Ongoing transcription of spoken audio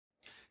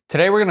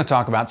Today we're going to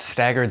talk about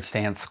staggered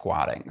stance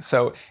squatting.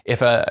 So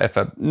if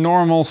a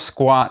normal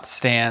squat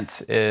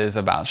stance is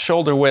about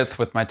shoulder width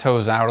with my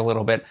toes out a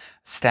little bit,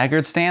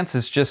 staggered stance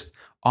is just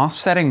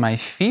offsetting my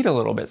feet a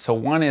little bit. So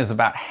one is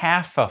about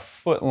half a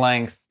foot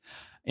length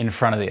in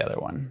front of the other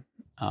one.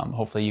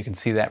 Hopefully you can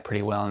see that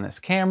pretty well in this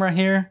camera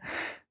here.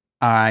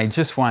 I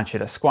just want you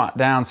to squat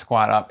down,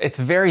 squat up. It's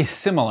very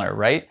similar,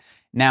 right?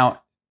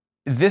 Now,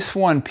 this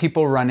one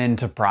people run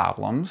into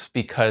problems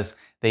because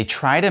they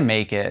try to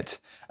make it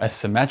a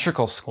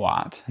symmetrical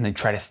squat and they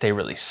try to stay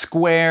really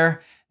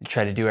square and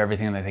try to do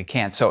everything that they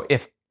can. So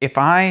if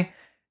I'm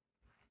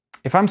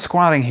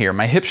squatting here,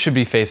 my hips should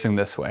be facing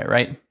this way,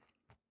 right?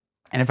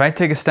 And if I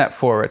take a step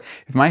forward,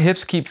 if my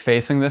hips keep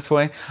facing this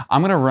way,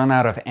 I'm gonna run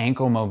out of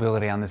ankle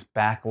mobility on this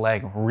back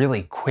leg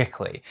really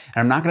quickly.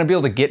 And I'm not gonna be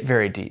able to get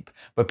very deep,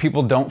 but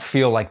people don't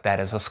feel like that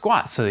is a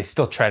squat. So they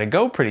still try to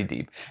go pretty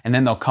deep. And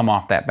then they'll come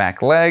off that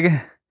back leg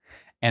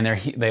and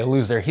they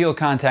lose their heel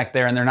contact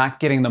there and they're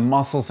not getting the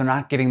muscles, they're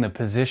not getting the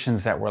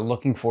positions that we're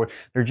looking for.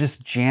 They're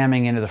just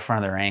jamming into the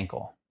front of their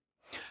ankle.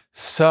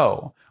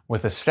 So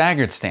with a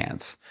staggered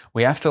stance,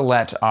 we have to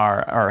let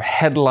our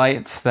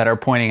headlights that are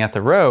pointing at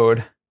the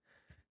road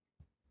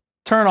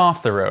turn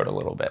off the road a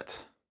little bit,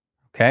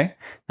 okay?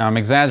 Now I'm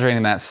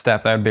exaggerating that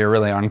step. That would be a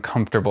really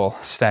uncomfortable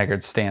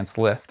staggered stance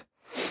lift.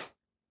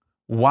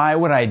 Why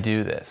would I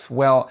do this?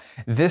 Well,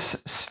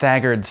 this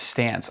staggered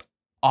stance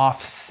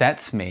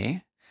offsets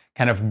me,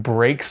 kind of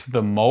breaks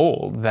the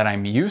mold that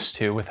I'm used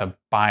to with a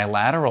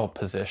bilateral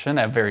position,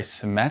 a very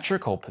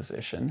symmetrical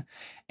position,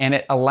 and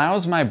it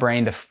allows my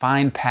brain to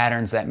find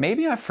patterns that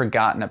maybe I've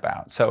forgotten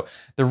about. So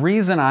the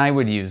reason I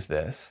would use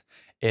this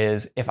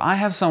is if I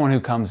have someone who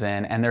comes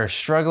in and they're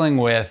struggling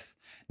with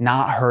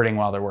not hurting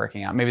while they're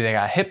working out, maybe they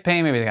got hip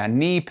pain, maybe they got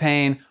knee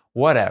pain,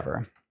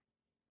 whatever.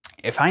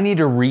 If I need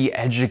to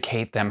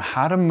re-educate them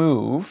how to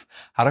move,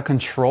 how to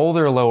control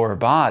their lower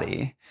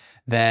body,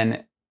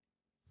 then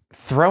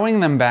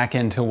throwing them back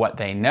into what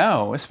they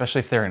know, especially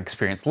if they're an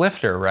experienced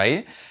lifter,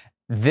 right?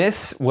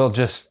 This will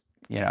just,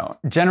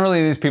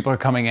 generally these people are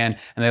coming in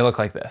and they look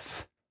like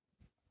this.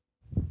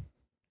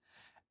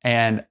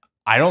 And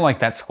I don't like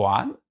that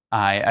squat.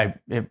 I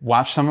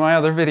watched some of my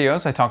other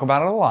videos, I talk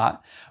about it a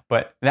lot,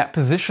 but that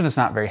position is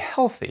not very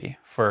healthy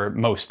for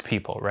most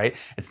people, right?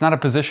 It's not a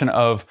position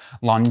of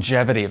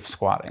longevity of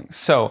squatting.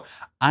 So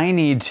I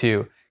need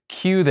to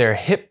cue their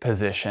hip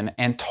position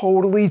and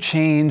totally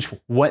change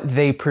what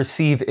they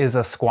perceive is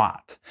a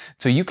squat.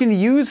 So you can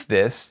use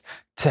this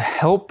to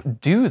help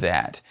do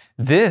that.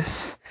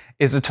 This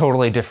is a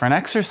totally different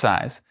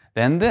exercise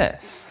than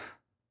this.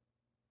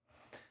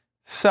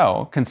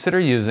 So consider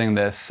using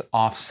this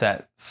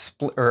offset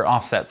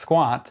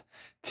squat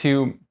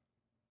to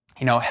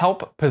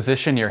help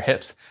position your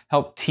hips,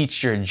 help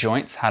teach your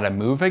joints how to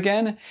move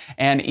again,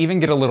 and even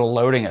get a little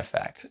loading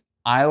effect.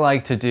 I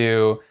like to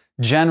do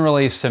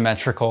generally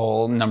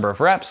symmetrical number of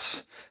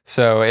reps.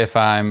 So if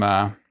I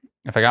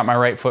got my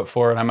right foot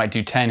forward, I might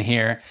do 10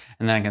 here,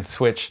 and then I can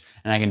switch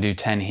and I can do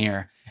 10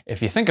 here.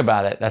 If you think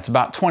about it, that's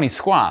about 20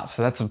 squats.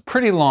 So that's a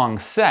pretty long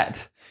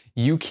set.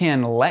 You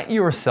can let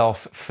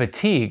yourself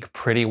fatigue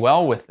pretty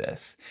well with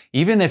this,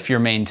 even if you're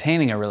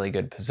maintaining a really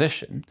good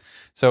position.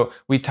 So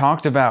we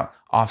talked about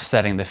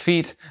offsetting the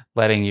feet,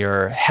 letting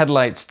your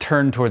headlights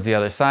turn towards the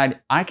other side.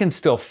 I can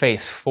still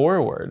face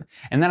forward,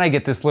 and then I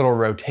get this little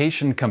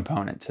rotation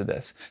component to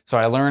this. So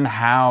I learn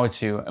how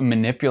to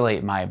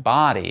manipulate my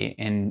body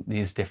in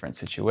these different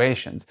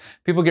situations.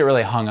 People get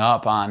really hung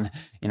up on,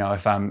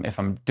 if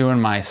I'm doing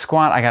my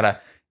squat, I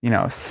gotta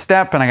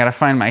step and I gotta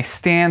find my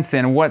stance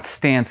and what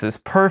stance is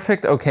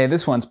perfect. Okay,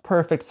 this one's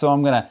perfect, so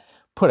I'm gonna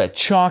put a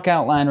chalk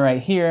outline right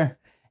here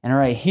and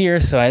right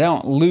here so I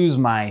don't lose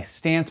my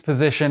stance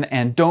position,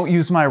 and don't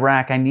use my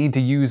rack. I need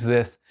to use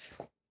this.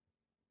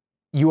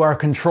 You are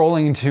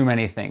controlling too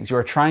many things. You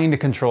are trying to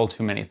control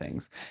too many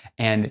things.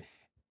 And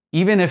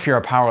even if you're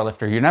a power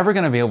lifter, you're never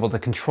gonna be able to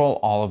control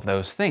all of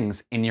those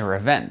things in your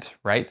event,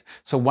 right?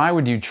 So why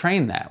would you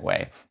train that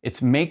way?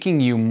 It's making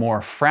you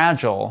more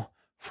fragile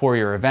for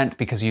your event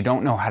because you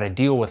don't know how to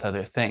deal with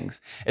other things.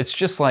 It's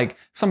just like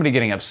somebody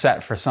getting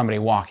upset for somebody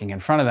walking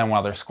in front of them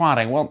while they're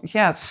squatting. Well,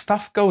 yeah,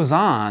 stuff goes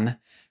on.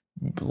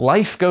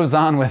 Life goes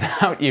on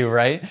without you,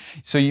 right?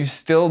 So you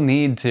still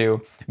need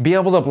to be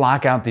able to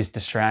block out these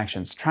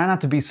distractions. Try not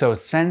to be so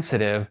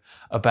sensitive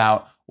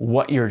about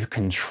what you're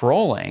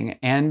controlling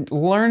and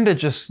learn to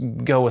just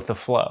go with the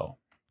flow.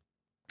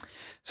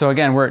 So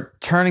again, we're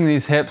turning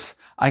these hips.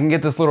 I can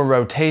get this little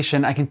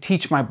rotation. I can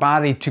teach my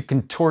body to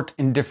contort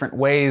in different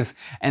ways,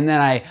 and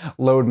then I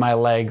load my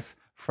legs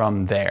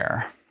from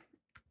there.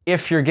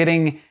 If you're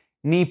getting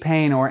knee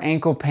pain or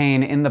ankle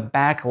pain in the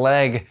back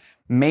leg,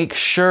 make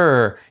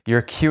sure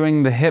you're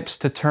cueing the hips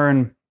to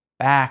turn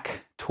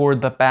back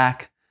toward the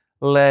back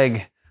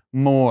leg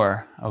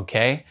more,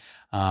 okay?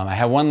 I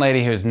have one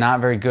lady who's not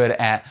very good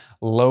at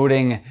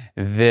loading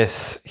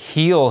this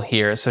heel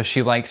here, so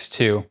she likes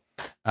to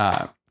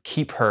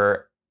keep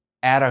her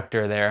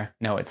adductor there.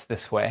 No, it's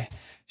this way.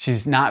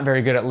 She's not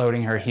very good at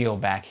loading her heel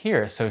back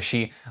here, so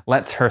she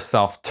lets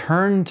herself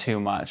turn too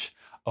much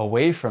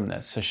away from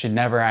this. So she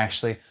never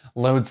actually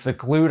loads the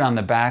glute on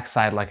the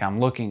backside like I'm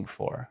looking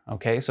for,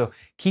 okay? So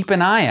keep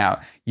an eye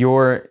out.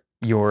 Your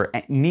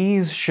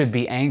knees should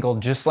be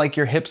angled just like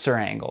your hips are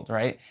angled,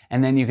 right?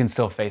 And then you can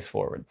still face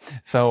forward.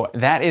 So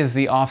that is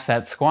the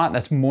offset squat.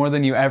 That's more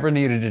than you ever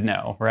needed to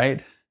know,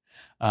 right?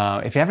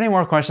 If you have any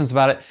more questions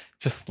about it,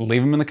 just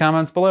leave them in the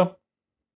comments below.